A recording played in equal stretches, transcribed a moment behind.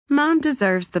Mom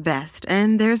deserves the best,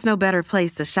 and there's no better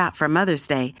place to shop for Mother's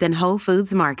Day than Whole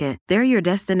Foods Market. They're your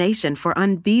destination for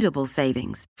unbeatable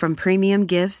savings, from premium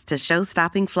gifts to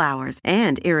show-stopping flowers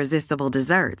and irresistible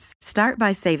desserts. Start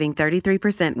by saving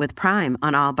 33% with Prime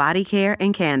on all body care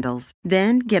and candles.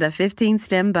 Then get a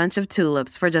 15-stem bunch of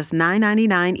tulips for just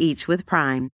 $9.99 each with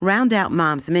Prime. Round out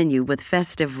Mom's menu with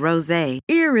festive rosé,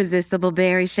 irresistible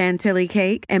berry chantilly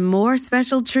cake, and more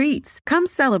special treats. Come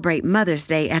celebrate Mother's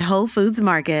Day at Whole Foods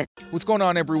Market. What's going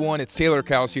on, everyone? It's Taylor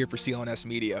Cowles here for CLNS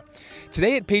Media.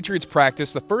 Today at Patriots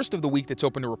practice, the first of the week that's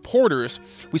open to reporters,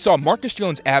 we saw Marcus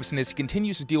Jones absent as he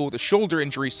continues to deal with a shoulder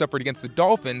injury suffered against the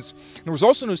Dolphins, and there was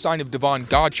also no sign of Devon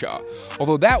Godchaux,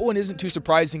 although that one isn't too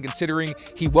surprising considering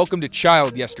he welcomed a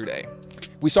child yesterday.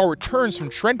 We saw returns from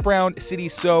Trent Brown, Sidy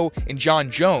Sow, and John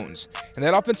Jones, and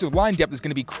that offensive line depth is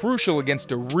going to be crucial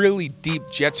against a really deep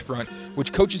Jets front,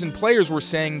 which coaches and players were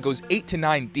saying goes 8 to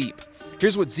 9 deep.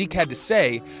 Here's what Zeke had to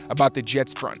say about the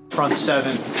Jets front. Front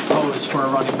seven posed for a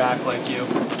running back like you.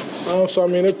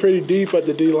 They're pretty deep at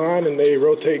the D-line, and they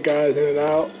rotate guys in and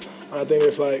out. I think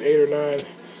there's like 8 or 9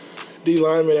 D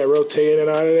linemen that rotate in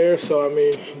and out of there. So,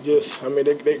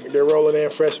 they're rolling in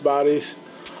fresh bodies,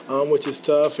 which is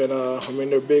tough. And,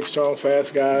 they're big, strong,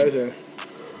 fast guys. And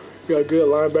we got a good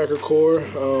linebacker core.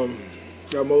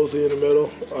 Got Mosley in the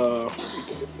middle,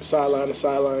 sideline to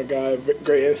sideline guy,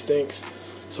 great instincts.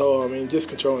 So, just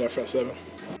controlling that front seven.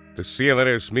 The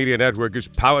CLNS Media Network is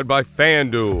powered by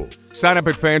FanDuel. Sign up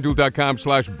at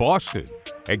FanDuel.com/Boston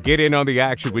and get in on the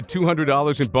action with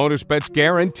 $200 in bonus bets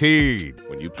guaranteed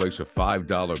when you place a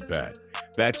 $5 bet.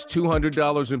 That's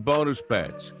 $200 in bonus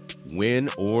bets, win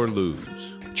or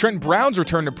lose. Trent Brown's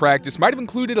return to practice might have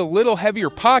included a little heavier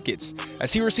pockets,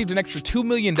 as he received an extra $2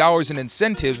 million in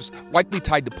incentives, likely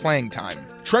tied to playing time.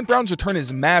 Trent Brown's return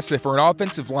is massive for an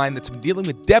offensive line that's been dealing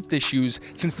with depth issues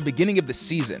since the beginning of the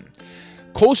season.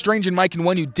 Cole Strange and Mike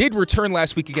Nwenu did return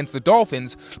last week against the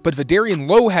Dolphins, but Vederian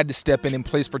Lowe had to step in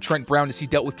place for Trent Brown as he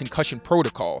dealt with concussion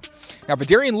protocol. Now,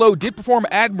 Vederian Lowe did perform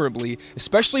admirably,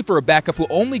 especially for a backup who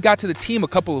only got to the team a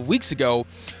couple of weeks ago,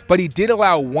 but he did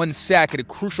allow 1 sack at a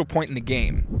crucial point in the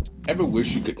game. Ever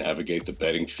wish you could navigate the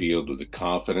betting field with the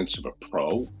confidence of a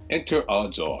pro? Enter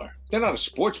Odds Are. They're not a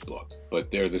sports book,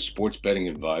 but they're the sports betting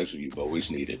advisor you've always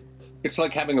needed. It's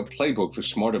like having a playbook for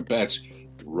smarter bets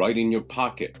right in your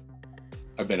pocket.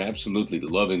 I've been absolutely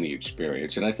loving the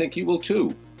experience, and I think you will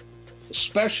too,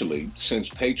 especially since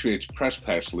Patriots Press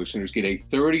Pass listeners get a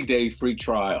 30-day free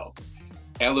trial.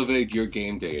 Elevate your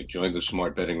game day and join the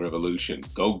smart betting revolution.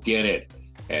 Go get it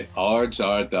at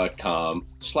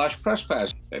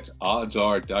oddsr.com/presspass. That's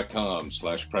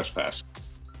oddsr.com/presspass.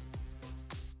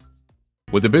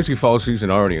 With the busy fall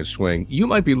season already in swing, you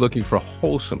might be looking for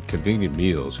wholesome, convenient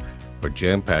meals for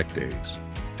jam-packed days.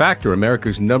 Factor,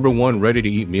 America's #1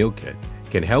 ready-to-eat meal kit,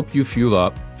 can help you fuel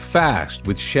up fast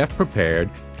with chef-prepared,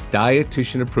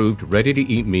 dietitian-approved,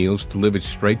 ready-to-eat meals delivered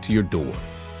straight to your door.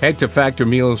 Head to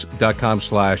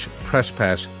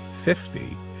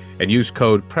factormeals.com/presspass50 and use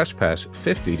code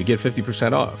PRESSPASS50 to get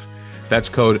 50% off. That's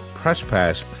code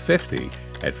PRESSPASS50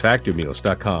 at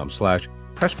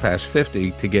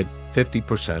factormeals.com/presspass50 to get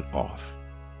 50% off.